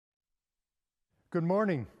Good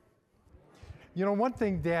morning. You know, one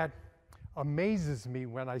thing that amazes me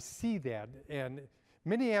when I see that, and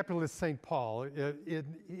Minneapolis, St. Paul, it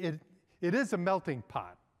is a melting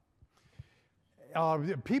pot.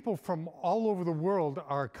 People from all over the world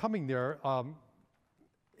are coming there,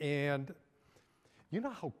 and you know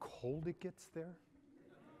how cold it gets there?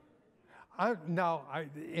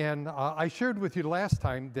 I shared with you last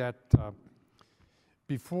time that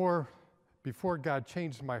before God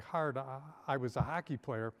changed my heart, I was a hockey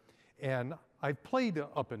player, and I played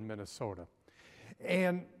up in Minnesota.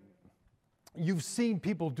 And you've seen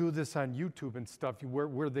people do this on YouTube and stuff,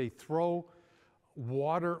 where they throw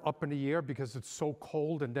water up in the air because it's so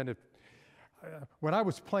cold, and then when I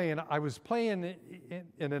was playing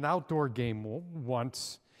in an outdoor game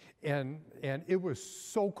once, and it was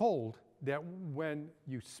so cold that when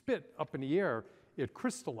you spit up in the air, it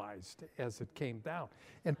crystallized as it came down.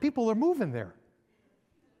 And people are moving there.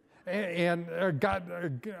 And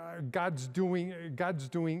God's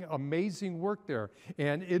doing amazing work there.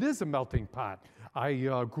 And it is a melting pot. I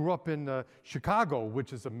grew up in Chicago,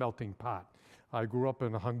 which is a melting pot. I grew up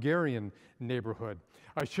in a Hungarian neighborhood.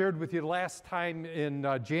 I shared with you last time in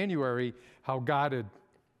January how God had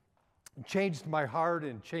changed my heart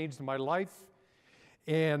and changed my life.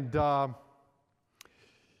 And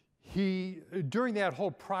during that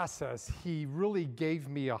whole process, he really gave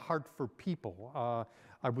me a heart for people.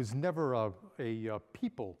 I was never a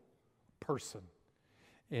people person,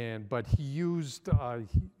 but he used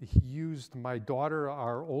my daughter,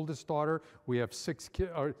 our oldest daughter. We have seven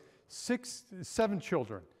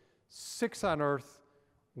children, 6 on earth,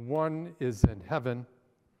 1 is in heaven,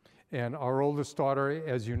 and our oldest daughter,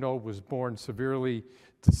 as you know, was born severely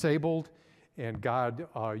disabled. And God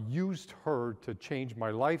used her to change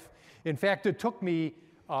my life. In fact, it took me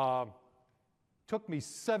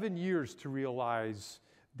 7 years to realize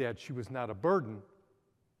that she was not a burden,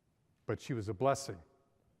 but she was a blessing.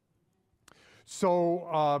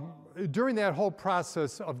 So during that whole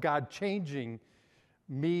process of God changing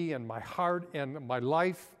me and my heart and my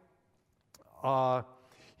life,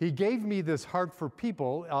 he gave me this heart for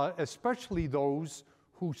people, especially those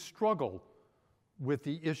who struggle with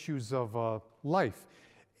the issues of life.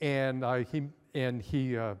 And he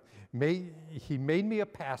made me a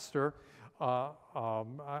pastor. I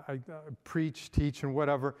preach, teach, and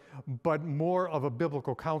whatever, but more of a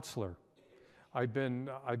biblical counselor. I've been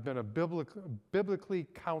a biblically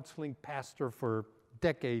counseling pastor for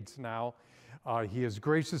decades now. He has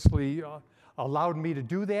graciously allowed me to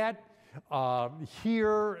do that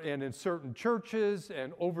here and in certain churches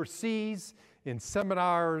and overseas, in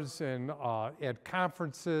seminars and at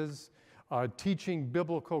conferences, teaching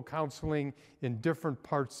biblical counseling in different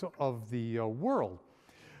parts of the world.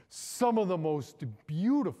 Some of the most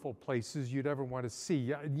beautiful places you'd ever want to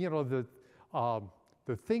see. You know, the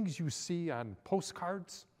things you see on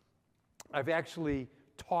postcards. I've actually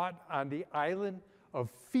taught on the island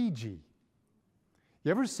of Fiji.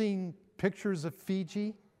 You ever seen pictures of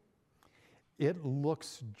Fiji? It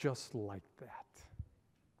looks just like that.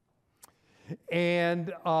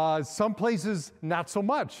 And some places, not so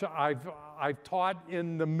much. I've taught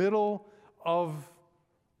in the middle of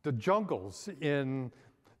the jungles in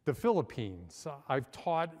the Philippines. I've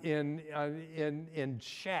taught in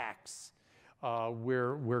shacks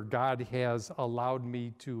where God has allowed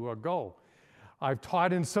me to go. I've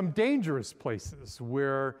taught in some dangerous places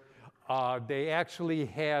where they actually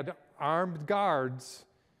had armed guards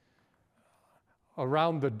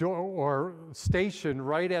around the door or stationed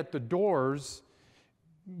right at the doors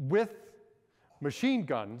with machine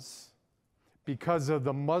guns because of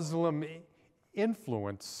the Muslim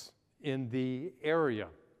influence in the area.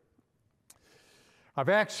 I've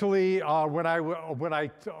actually, when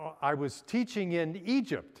I was teaching in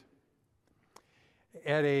Egypt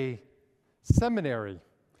at a seminary,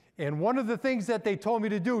 and one of the things that they told me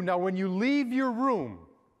to do, now when you leave your room,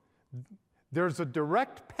 there's a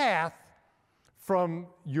direct path from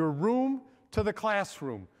your room to the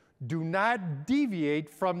classroom. Do not deviate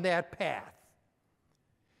from that path,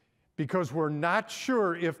 because we're not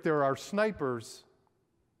sure if there are snipers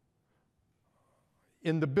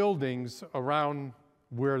in the buildings around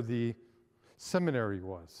where the seminary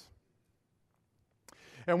was.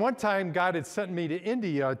 And one time, God had sent me to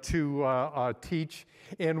India to teach,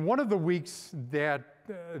 and one of the weeks that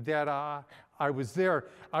I was there,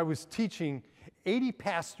 I was teaching 80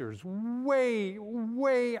 pastors way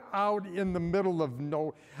out in the middle of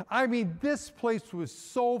nowhere. I mean, this place was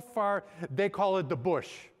so far, they call it the bush.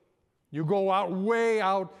 You go out way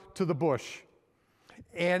out to the bush.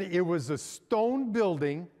 And it was a stone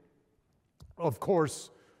building, of course,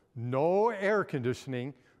 no air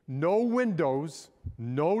conditioning, no windows,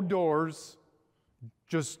 no doors,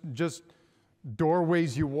 just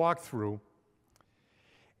doorways you walk through,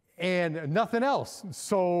 and nothing else.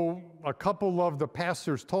 So a couple of the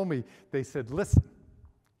pastors told me, they said,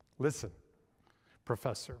 listen,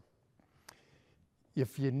 professor,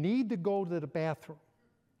 if you need to go to the bathroom,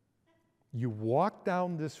 you walk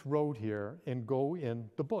down this road here and go in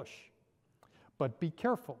the bush. But be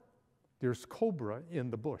careful, there's cobra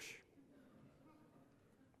in the bush.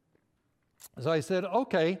 So I said,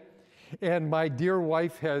 okay. And my dear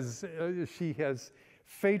wife has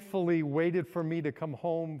faithfully waited for me to come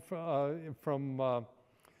home from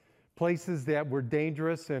places that were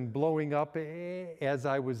dangerous and blowing up as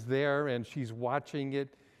I was there, and she's watching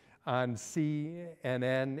it on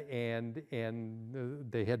CNN, and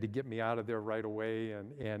they had to get me out of there right away,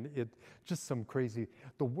 and it just some crazy,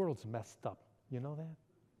 the world's messed up, you know that?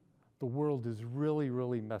 The world is really,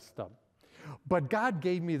 really messed up. But God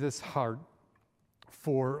gave me this heart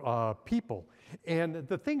for people. And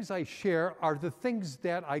the things I share are the things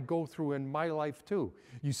that I go through in my life too.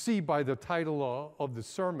 You see by the title of the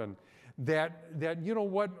sermon that you know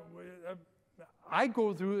what, I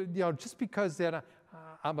go through, you know, just because that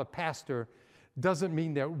I'm a pastor doesn't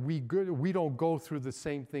mean that we don't go through the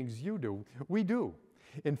same things you do. We do.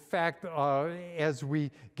 In fact, as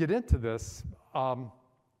we get into this,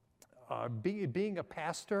 being a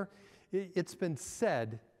pastor, it's been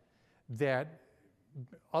said that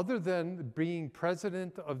other than being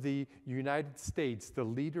president of the United States, the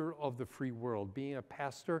leader of the free world, being a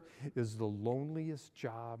pastor is the loneliest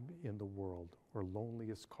job in the world, or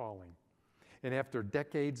loneliest calling. And after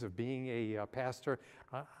decades of being a pastor,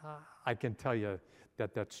 I can tell you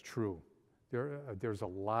that that's true. There's a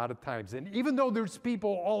lot of times, and even though there's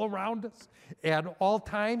people all around us at all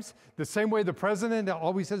times, the same way the president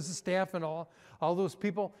always has the staff and all those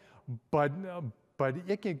people, but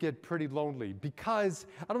it can get pretty lonely, because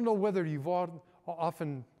I don't know whether you've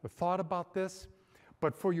often thought about this,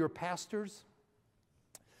 but for your pastors,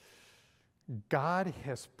 God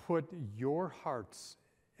has put your hearts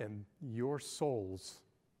and your souls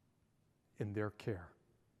in their care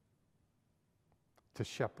to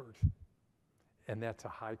shepherd, and that's a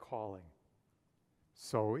high calling.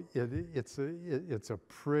 So it's a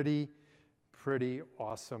pretty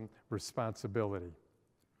awesome responsibility.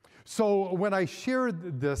 So when I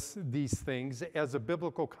shared these things as a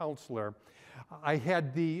biblical counselor, I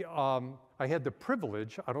had the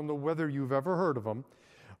privilege, I don't know whether you've ever heard of him,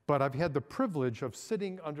 but I've had the privilege of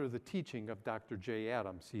sitting under the teaching of Dr. Jay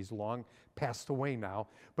Adams. He's long passed away now,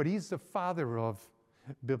 but he's the father of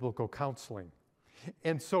biblical counseling.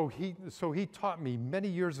 And so he taught me many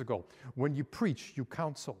years ago, when you preach, you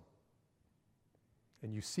counsel.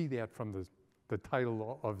 And you see that from the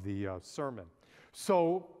title of the sermon.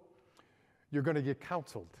 So you're going to get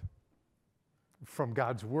counseled from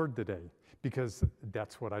God's word today, because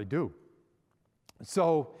that's what I do.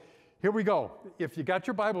 So here we go. If you got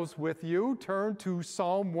your Bibles with you, turn to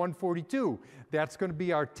Psalm 142. That's going to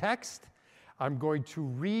be our text. I'm going to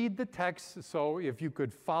read the text, so if you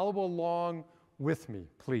could follow along with me,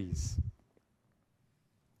 please.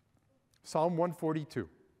 Psalm 142.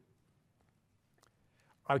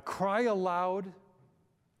 I cry aloud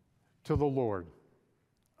to the Lord.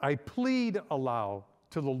 I plead aloud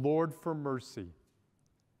to the Lord for mercy.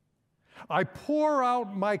 I pour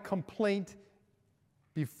out my complaint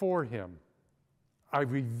before him. I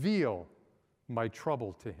reveal my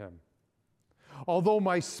trouble to him. Although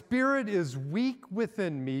my spirit is weak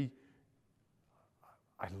within me,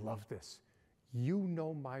 I love this. You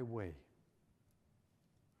know my way.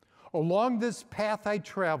 Along this path I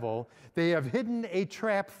travel, they have hidden a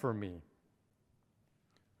trap for me.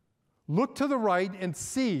 Look to the right and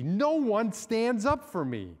see, no one stands up for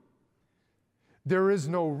me. There is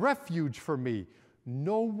no refuge for me.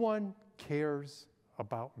 No one cares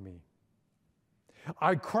about me.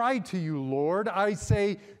 I cry to you, Lord. I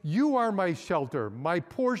say, you are my shelter, my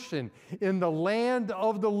portion in the land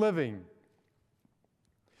of the living.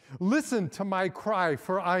 Listen to my cry,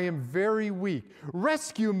 for I am very weak.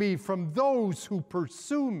 Rescue me from those who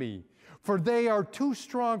pursue me, for they are too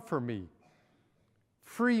strong for me.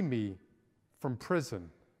 Free me from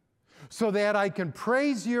prison, so that I can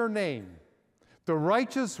praise your name. The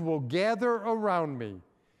righteous will gather around me,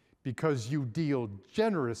 because you deal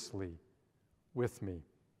generously with me.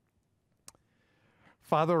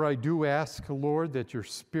 Father, I do ask, Lord, that your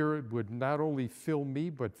Spirit would not only fill me,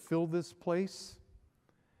 but fill this place.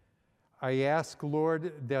 I ask,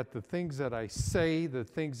 Lord, that the things that I say, the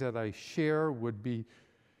things that I share would be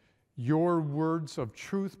your words of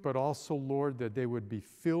truth, but also, Lord, that they would be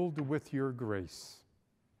filled with your grace.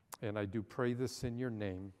 And I do pray this in your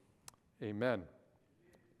name. Amen.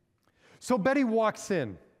 So Betty walks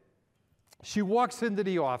in. She walks into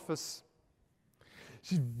the office.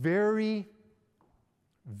 She's very,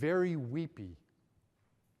 very weepy,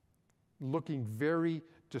 looking very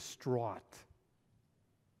distraught.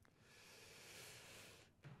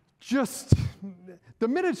 Just the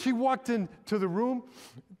minute she walked into the room,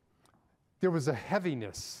 there was a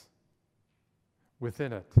heaviness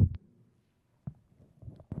within it. This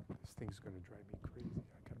thing's going to drive me crazy.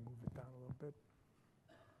 I got to move it down a little bit.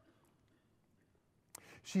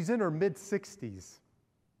 She's in her mid-60s.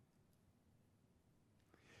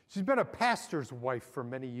 She's been a pastor's wife for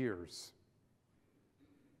many years.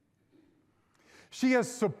 She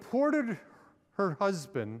has supported her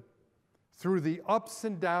husband through the ups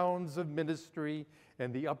and downs of ministry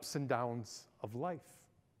and the ups and downs of life.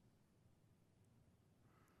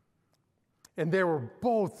 And they were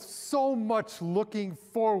both so much looking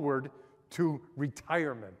forward to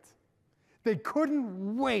retirement. They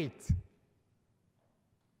couldn't wait.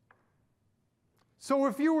 So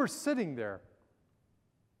if you were sitting there,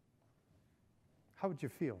 how would you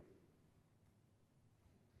feel?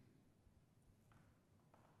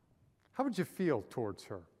 How would you feel towards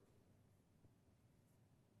her?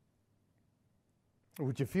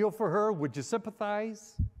 Would you feel for her? Would you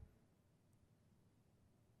sympathize?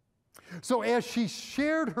 So as she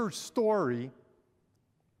shared her story,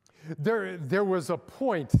 there was a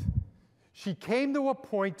point. She came to a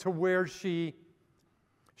point to where she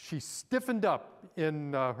stiffened up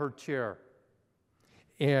in her chair,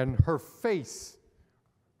 and her face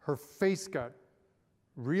got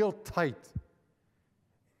real tight,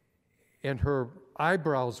 and her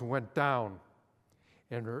eyebrows went down,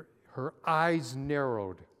 and her eyes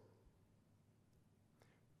narrowed.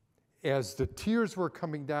 As the tears were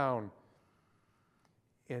coming down,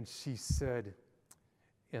 and she said,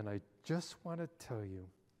 and I just want to tell you,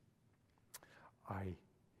 I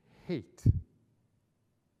hate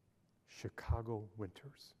Chicago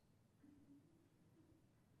winters.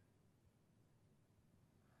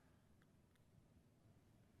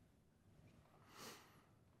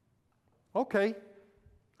 Okay.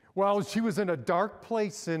 Well, she was in a dark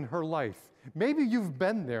place in her life. Maybe you've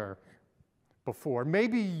been there before.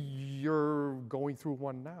 Maybe you're going through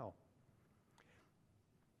one now.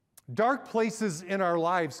 Dark places in our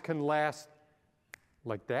lives can last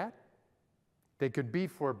like that. They could be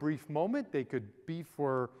for a brief moment. They could be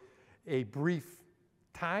for a brief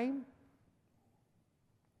time.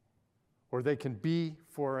 Or they can be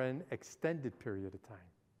for an extended period of time.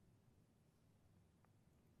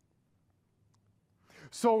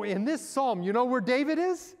 So in this psalm, you know where David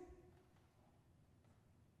is?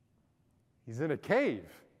 He's in a cave.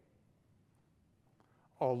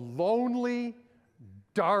 A lonely,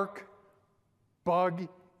 dark,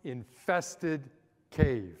 bug-infested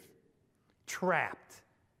cave. Trapped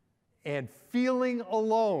and feeling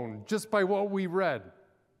alone just by what we read.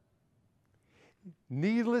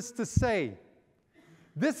 Needless to say,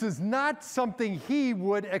 this is not something he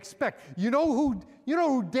would expect. You know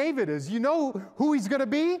who David is. You know who he's going to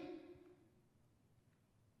be?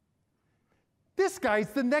 This guy's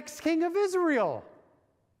the next king of Israel.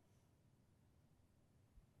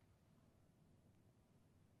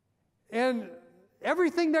 And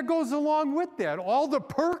everything that goes along with that, all the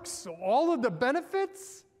perks, all of the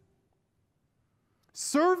benefits,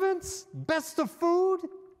 servants, best of food.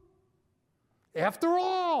 After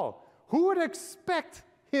all, who would expect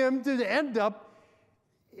him to end up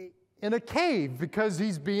in a cave because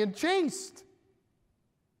he's being chased?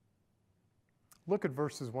 Look at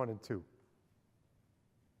verses 1 and 2.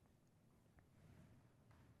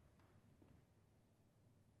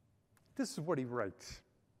 This is what he writes.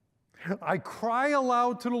 I cry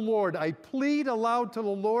aloud to the Lord. I plead aloud to the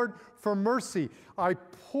Lord for mercy. I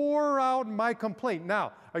pour out my complaint.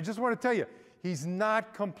 Now, I just want to tell you, he's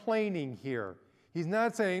not complaining here. He's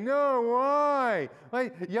not saying, no, why?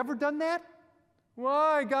 You ever done that?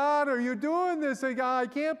 Why, God, are you doing this? I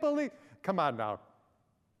can't believe. Come on now.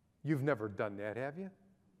 You've never done that, have you?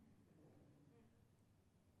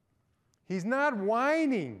 He's not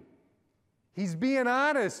whining. He's being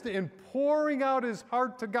honest and pouring out his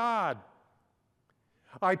heart to God.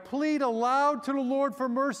 I plead aloud to the Lord for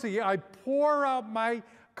mercy. I pour out my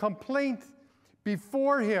complaint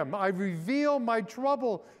before him. I reveal my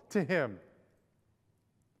trouble to him.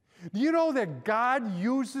 Do you know that God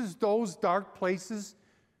uses those dark places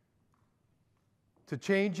to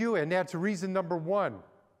change you? And that's reason number one.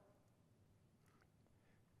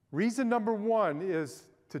 Reason number one is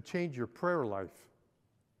to change your prayer life.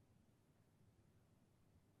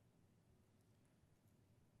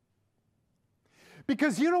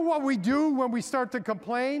 Because you know what we do when we start to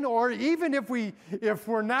complain, or even if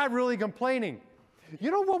we're not really complaining?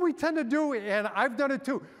 You know what we tend to do, and I've done it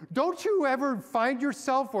too. Don't you ever find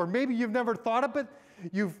yourself, or maybe you've never thought of it,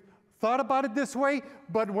 you've thought about it this way,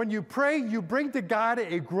 but when you pray, you bring to God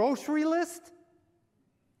a grocery list?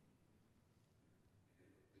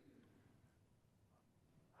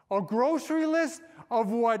 A grocery list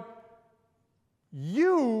of what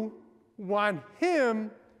you want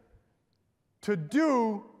Him to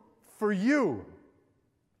do for you.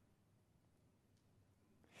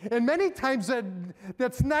 And many times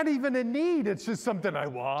that's not even a need, it's just something I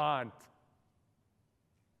want.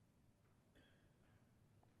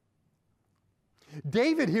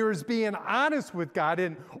 David here is being honest with God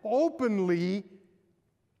and openly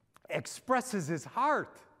expresses his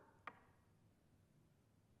heart.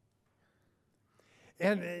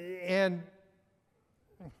 And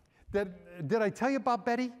did I tell you about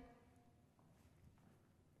Betty?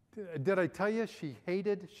 Did I tell you she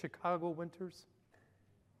hated Chicago winters?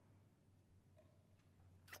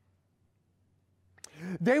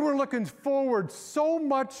 They were looking forward so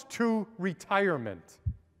much to retirement.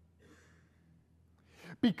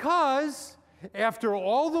 Because after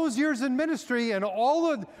all those years in ministry and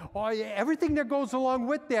everything that goes along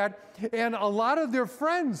with that, and a lot of their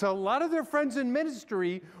friends in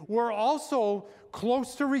ministry were also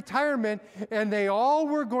close to retirement, and they all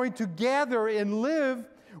were going to gather and live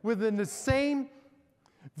within the same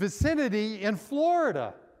vicinity in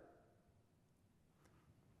Florida.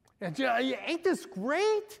 And ain't this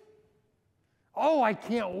great? Oh, I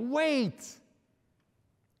can't wait.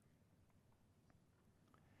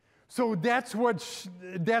 So that's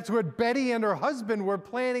what Betty and her husband were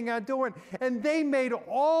planning on doing. And they made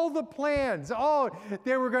all the plans. Oh,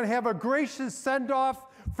 they were going to have a gracious send-off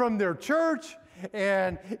from their church,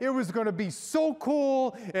 and it was going to be so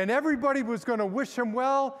cool, and everybody was going to wish him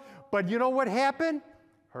well. But you know what happened?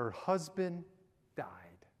 Her husband died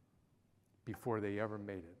before they ever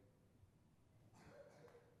made it.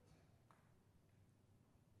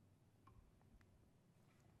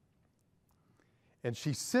 And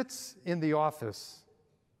she sits in the office,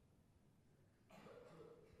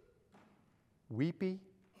 weepy,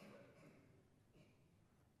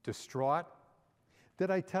 distraught.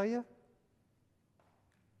 Did I tell you?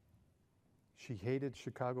 She hated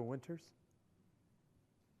Chicago winters.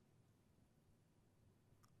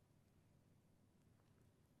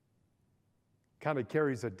 Kind of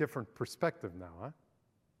carries a different perspective now, huh?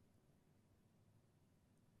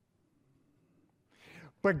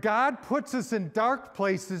 But God puts us in dark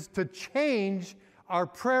places to change our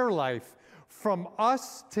prayer life from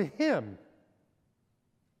us to Him.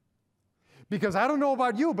 Because I don't know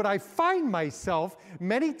about you, but I find myself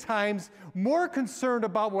many times more concerned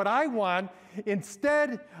about what I want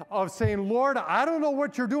instead of saying, Lord, I don't know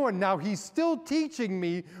what you're doing. Now, He's still teaching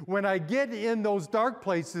me when I get in those dark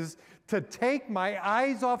places to take my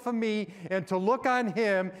eyes off of me and to look on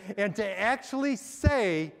Him and to actually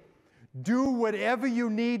say, do whatever you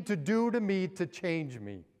need to do to me, to change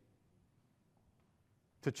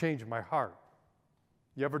my heart.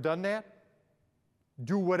 You ever done that?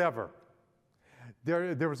 Do whatever.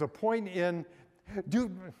 There was a point in,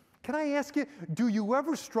 can I ask you, do you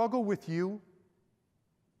ever struggle with you?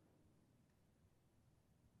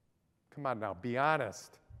 Come on now, be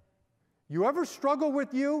honest. You ever struggle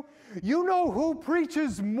with you? You know who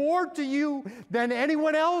preaches more to you than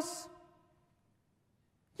anyone else?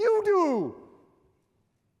 You do.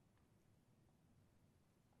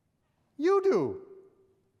 You do.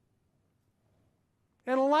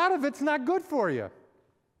 And a lot of it's not good for you.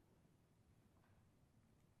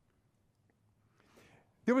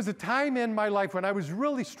 There was a time in my life when I was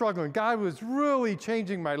really struggling. God was really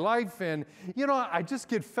changing my life, and I just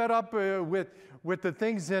get fed up with the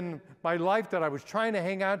things in my life that I was trying to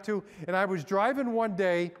hang on to. And I was driving one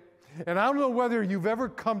day, and I don't know whether you've ever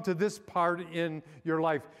come to this part in your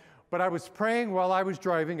life, but I was praying while I was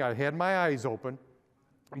driving. I had my eyes open,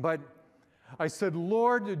 but I said,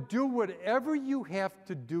 Lord, do whatever you have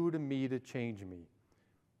to do to me to change me.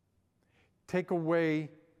 Take away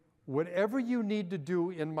whatever you need to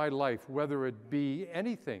do in my life, whether it be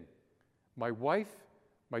anything, my wife,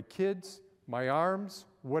 my kids, my arms,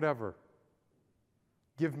 whatever.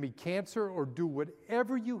 Give me cancer, or do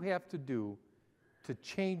whatever you have to do to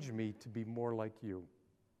change me to be more like you.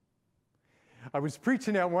 I was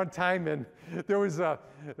preaching at one time, and there was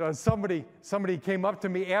somebody came up to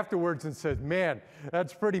me afterwards and said, man,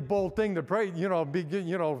 that's a pretty bold thing to pray.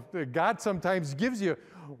 God sometimes gives you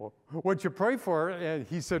what you pray for. And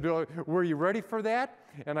he said, were you ready for that?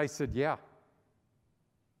 And I said, yeah.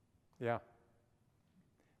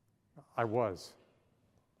 I was.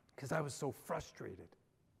 because I was so frustrated.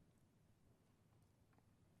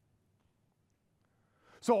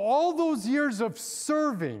 So all those years of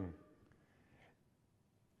serving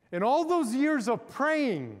and all those years of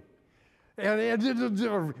praying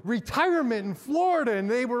and retirement in Florida, and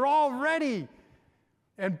they were all ready.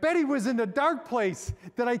 And Betty was in the dark place.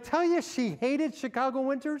 Did I tell you she hated Chicago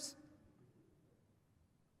winters?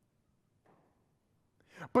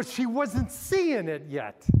 But she wasn't seeing it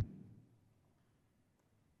yet.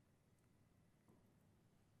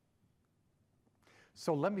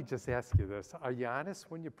 So let me just ask you this. Are you honest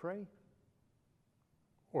when you pray?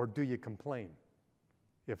 Or do you complain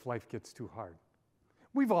if life gets too hard?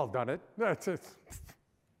 We've all done it. That's it.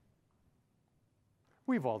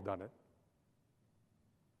 We've all done it.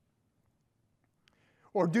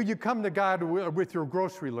 Or do you come to God with your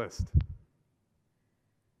grocery list?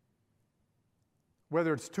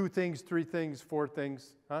 Whether it's 2 things, 3 things, 4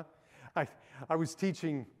 things, huh? I was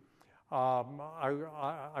teaching. I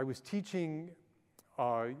was teaching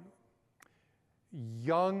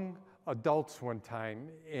young adults one time,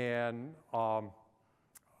 and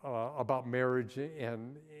about marriage,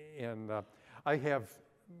 and I have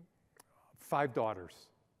 5 daughters.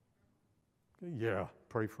 Yeah,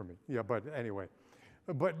 pray for me. Yeah, but anyway,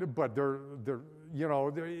 but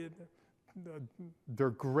they're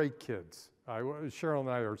great kids. Cheryl and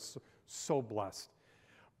I are so blessed.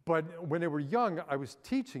 But when they were young, I was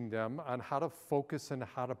teaching them on how to focus and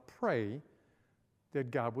how to pray that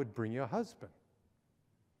God would bring you a husband.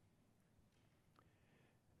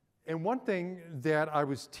 And one thing that I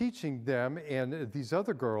was teaching them and these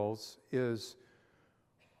other girls is,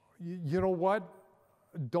 you know what?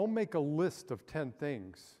 Don't make a list of 10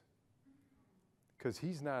 things, because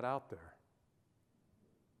he's not out there.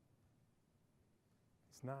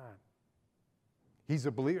 He's not. He's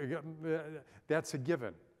a believer. That's a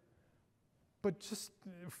given. But just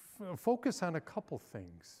focus on a couple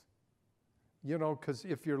things. You know, because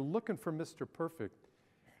if you're looking for Mr. Perfect,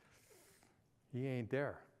 he ain't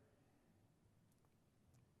there.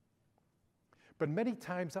 But many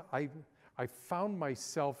times I found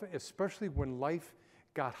myself, especially when life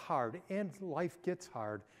got hard, and life gets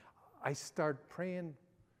hard, I start praying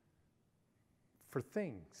for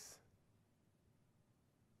things.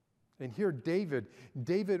 And here David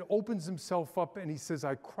opens himself up and he says,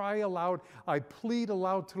 I cry aloud, I plead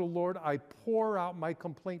aloud to the Lord, I pour out my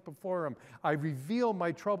complaint before him, I reveal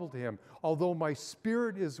my trouble to him, although my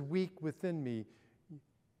spirit is weak within me.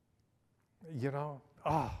 You know,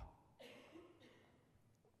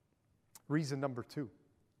 Reason number 2,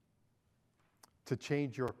 to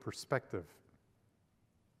change your perspective.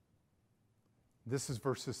 This is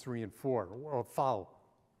verses 3 and 4, or follow.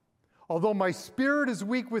 Although my spirit is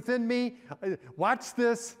weak within me, watch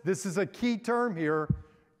this is a key term here,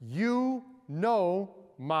 you know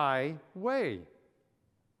my way.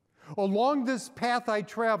 Along this path I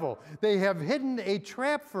travel, they have hidden a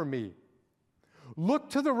trap for me. Look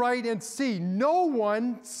to the right and see, no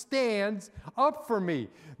one stands up for me.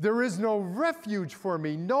 There is no refuge for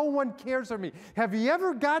me. No one cares for me. Have you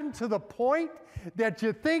ever gotten to the point that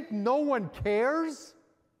you think no one cares?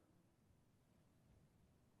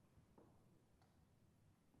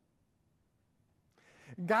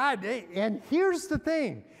 God, and here's the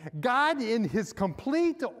thing, God in his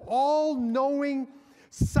complete, all-knowing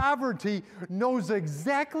sovereignty knows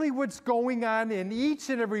exactly what's going on in each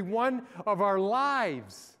and every one of our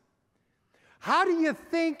lives. How do you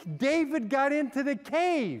think David got into the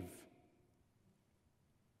cave?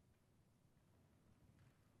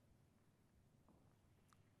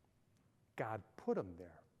 God put him there.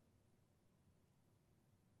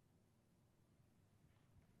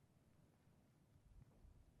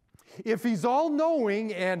 If he's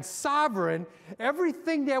all-knowing and sovereign,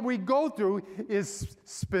 everything that we go through is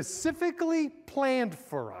specifically planned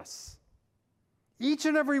for us. Each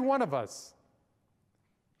and every one of us.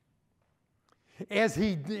 As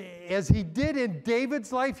he did in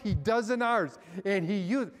David's life, he does in ours.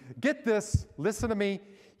 And get this, listen to me,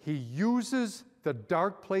 he uses the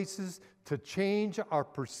dark places to change our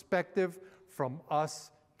perspective from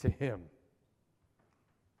us to him.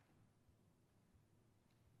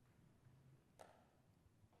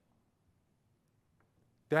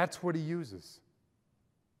 That's what he uses.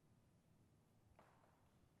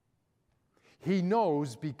 He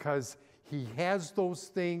knows because he has those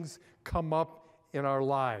things come up in our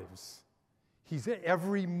lives. He's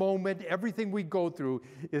every moment, everything we go through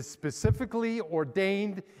is specifically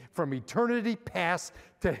ordained from eternity past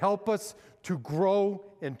to help us to grow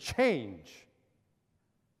and change.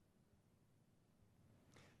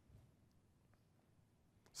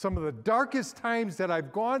 Some of the darkest times that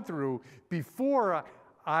I've gone through before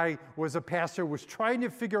I was a pastor, was trying to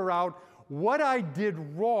figure out what I did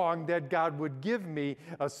wrong that God would give me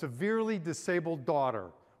a severely disabled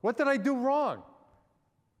daughter. What did I do wrong?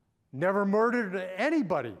 Never murdered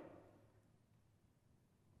anybody.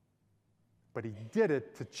 But he did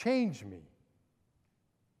it to change me.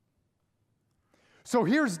 So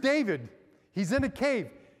here's David. He's in a cave.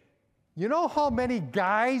 You know how many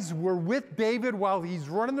guys were with David while he's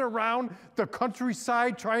running around the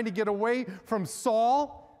countryside trying to get away from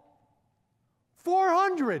Saul?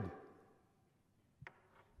 400.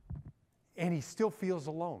 And he still feels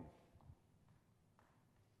alone.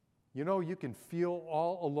 You know, you can feel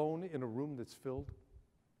all alone in a room that's filled.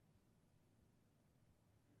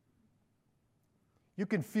 You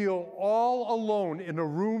can feel all alone in a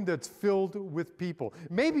room that's filled with people.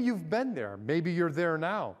 Maybe you've been there. Maybe you're there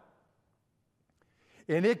now.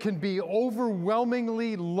 And it can be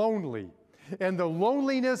overwhelmingly lonely. And the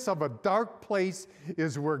loneliness of a dark place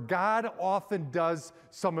is where God often does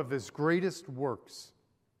some of his greatest works.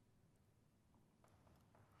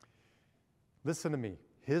 Listen to me.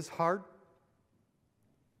 His heart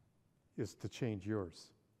is to change yours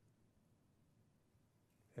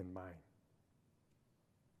and mine.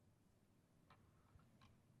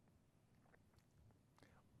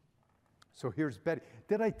 So here's Betty.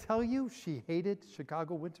 Did I tell you she hated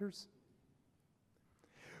Chicago winters?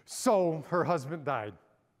 So her husband died.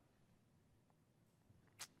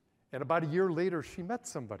 And about a year later, she met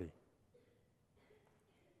somebody.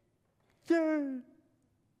 Yay!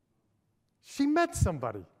 She met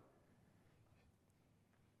somebody.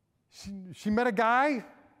 She met a guy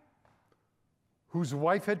whose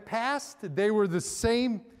wife had passed. They were the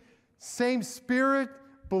same spirit,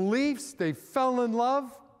 beliefs. They fell in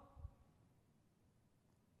love.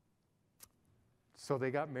 So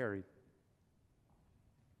they got married.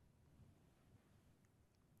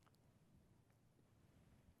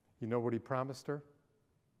 You know what he promised her?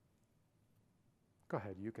 Go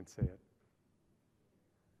ahead, you can say it.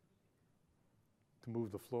 To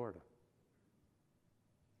move to Florida.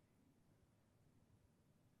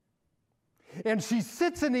 And she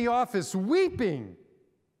sits in the office weeping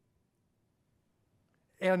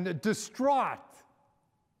and distraught.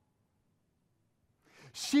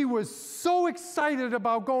 She was so excited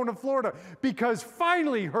about going to Florida because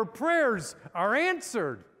finally her prayers are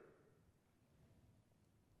answered.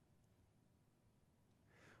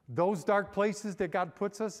 Those dark places that God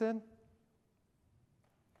puts us in,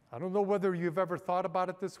 I don't know whether you've ever thought about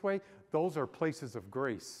it this way, those are places of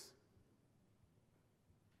grace.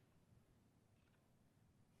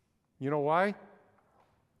 You know why?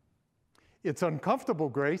 It's uncomfortable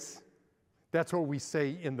grace. That's what we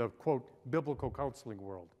say in the, quote, biblical counseling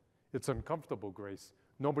world. It's uncomfortable grace.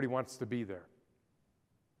 Nobody wants to be there.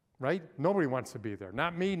 Right? Nobody wants to be there.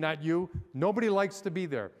 Not me, not you. Nobody likes to be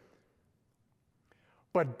there.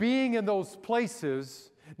 But being in those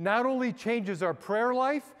places not only changes our prayer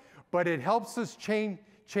life, but it helps us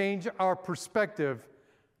change our perspective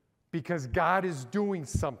because God is doing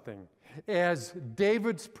something. As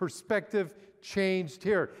David's perspective changed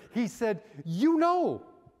here, he said, you know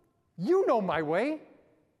my way.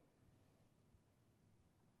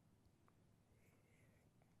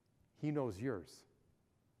 He knows yours.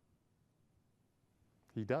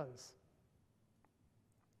 He does.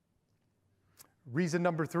 Reason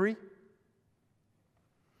number 3.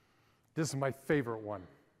 This is my favorite one.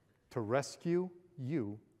 To rescue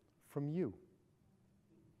you from you.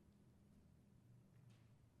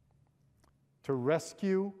 To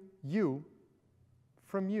rescue you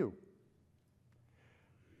from you.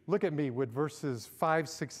 Look at me with verses 5,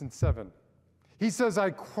 6, and 7. He says, I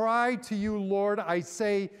cry to you, Lord. I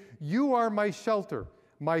say, you are my shelter,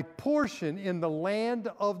 my portion in the land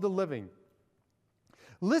of the living.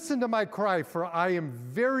 Listen to my cry, for I am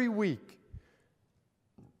very weak.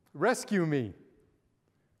 Rescue me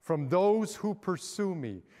from those who pursue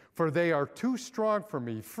me, for they are too strong for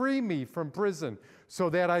me. Free me from prison, so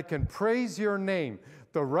that I can praise your name.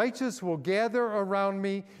 The righteous will gather around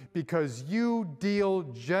me because you deal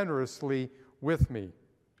generously with me.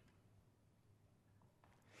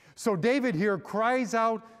 So David here cries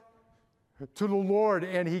out to the Lord,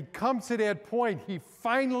 and he comes to that point. He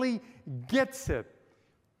finally gets it.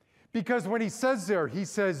 Because when he says there, he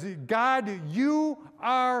says, God, you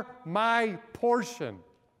are my portion.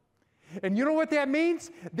 And you know what that means?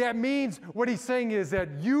 That means what he's saying is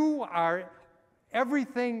that you are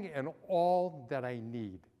everything and all that I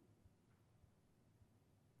need.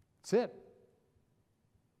 That's it.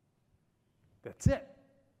 That's it.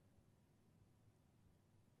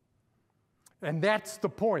 And that's the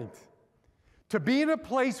point. To be in a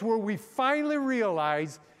place where we finally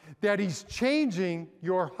realize that He's changing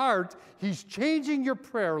your heart, He's changing your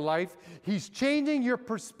prayer life, He's changing your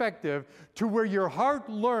perspective to where your heart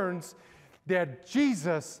learns that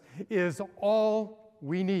Jesus is all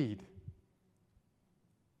we need.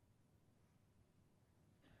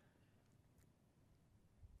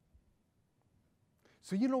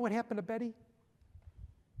 So you know what happened to Betty?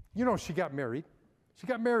 You know she got married. She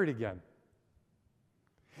got married again.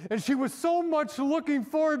 And she was so much looking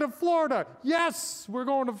forward to Florida. Yes, we're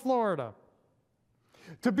going to Florida.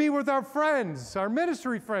 To be with our friends, our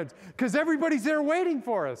ministry friends, because everybody's there waiting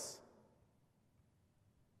for us.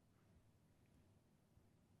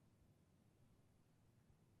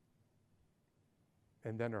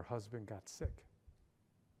 And then her husband got sick.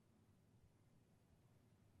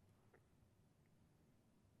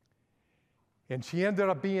 And she ended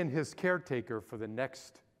up being his caretaker for the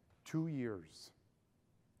next 2 years.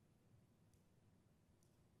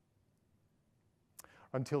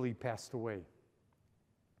 Until he passed away.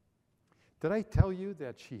 Did I tell you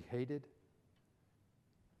that she hated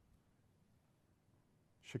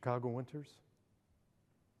Chicago winters?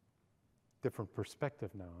 Different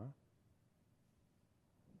perspective now, huh?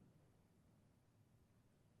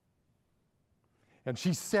 And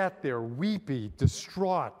she sat there weepy,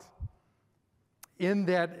 distraught in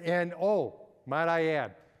that, and oh, might I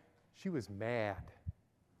add, she was mad.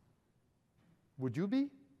 Would you be?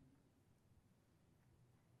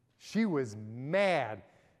 She was mad.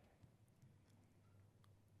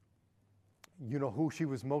 You know who she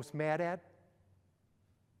was most mad at?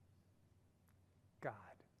 God.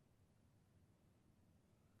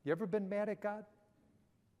 You ever been mad at God?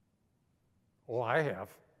 Oh, I have.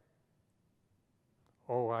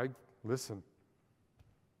 Oh, listen.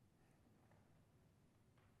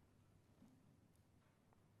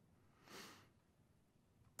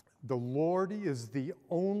 The Lord is the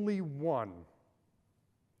only one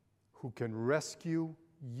who can rescue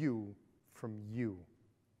you from you.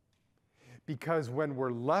 Because when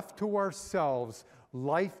we're left to ourselves,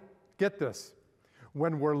 life, get this,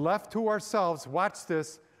 when we're left to ourselves, watch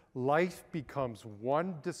this, life becomes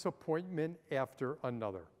one disappointment after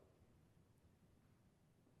another.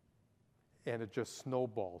 And it just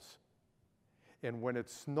snowballs. And when it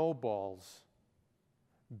snowballs,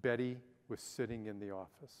 Betty was sitting in the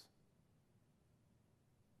office.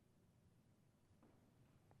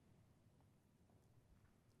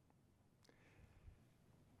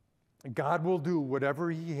 God will do whatever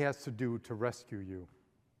He has to do to rescue you,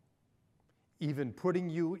 even putting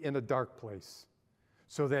you in a dark place,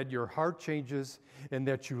 so that your heart changes and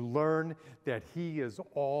that you learn that He is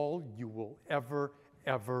all you will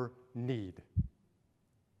ever need.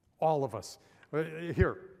 All of us.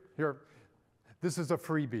 Here. This is a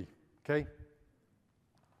freebie, okay?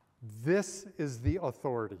 This is the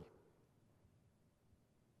authority.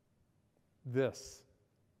 This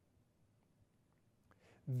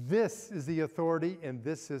is the authority, and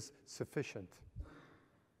this is sufficient.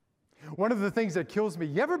 One of the things that kills me,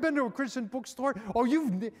 you ever been to a Christian bookstore? Oh,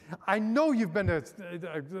 I know you've been to,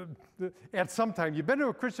 at some time. You've been to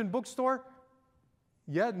a Christian bookstore?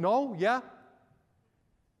 Yeah? No? Yeah?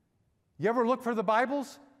 You ever look for the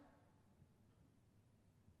Bibles?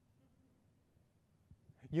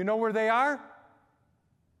 You know where they are?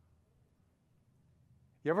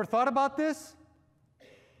 You ever thought about this?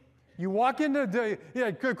 You walk into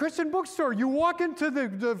the Christian bookstore, you walk into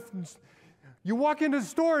the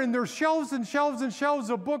store, and there's shelves and shelves and shelves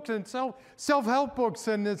of books and self-help books,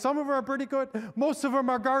 and some of them are pretty good. Most of them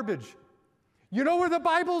are garbage. You know where the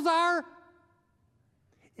Bibles are?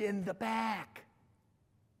 In the back.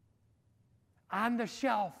 On the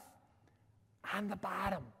shelf. On the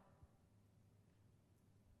bottom.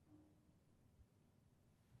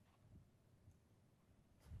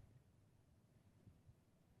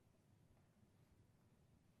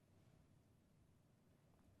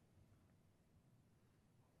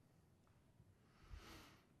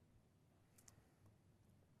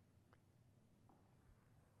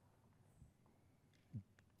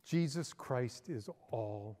 Jesus Christ is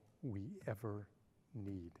all we ever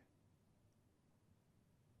need.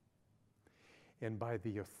 And by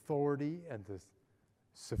the authority and the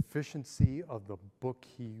sufficiency of the book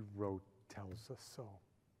He wrote tells us so.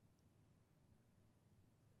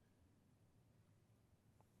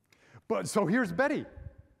 But so here's Betty.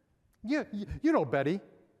 Yeah, you know Betty.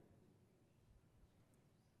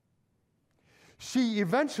 She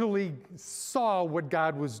eventually saw what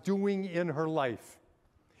God was doing in her life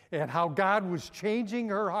and how God was changing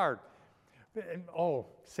her heart. And, oh,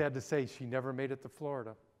 sad to say, she never made it to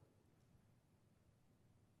Florida.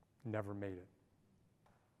 Never made it.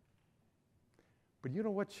 But you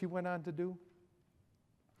know what she went on to do?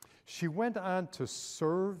 She went on to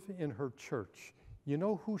serve in her church. You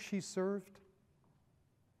know who she served?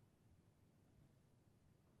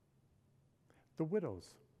 The widows.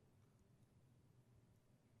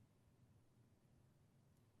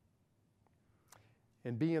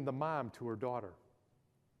 And being the mom to her daughter.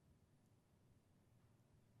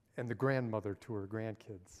 And the grandmother to her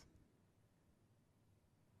grandkids.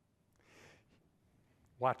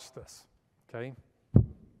 Watch this, okay?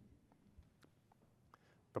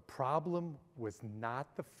 The problem was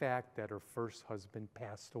not the fact that her first husband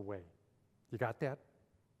passed away. You got that?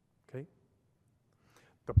 Okay?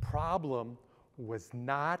 The problem was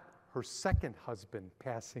not her second husband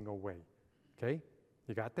passing away. Okay?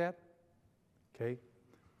 You got that? Okay?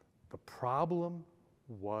 The problem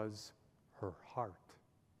was her heart.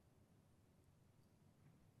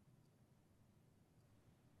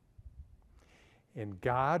 And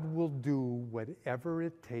God will do whatever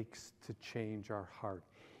it takes to change our heart,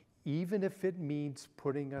 even if it means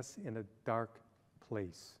putting us in a dark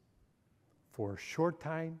place for a short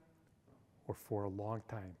time or for a long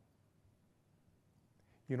time.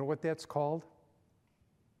 You know what that's called?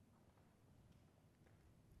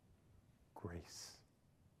 Grace.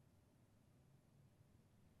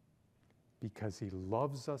 Because He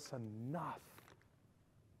loves us enough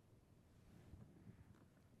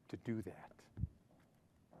to do that.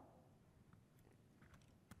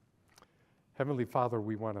 Heavenly Father,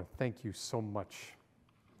 we want to thank you so much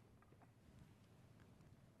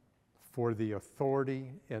for the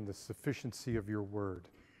authority and the sufficiency of your word.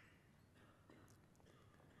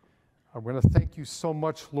 I want to thank you so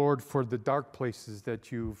much, Lord, for the dark places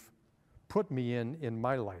that you've put me in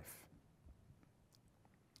my life.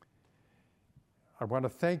 I want to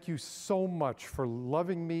thank you so much for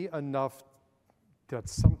loving me enough that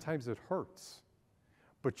sometimes it hurts,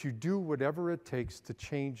 but you do whatever it takes to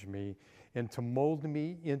change me and to mold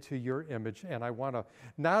me into your image. And I want to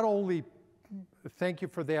not only thank you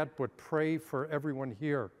for that, but pray for everyone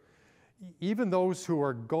here, even those who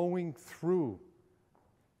are going through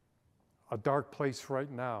a dark place right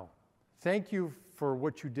now. Thank you for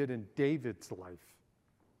what you did in David's life.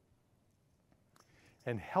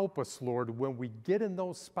 And help us, Lord, when we get in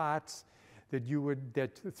those spots, that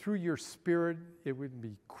through your Spirit, it would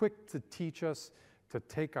be quick to teach us to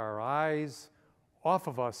take our eyes off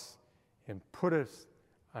of us and put us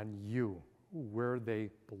on you, where they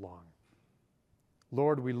belong.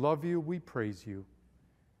 Lord, we love you, we praise you,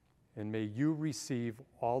 and may you receive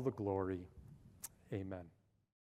all the glory. Amen.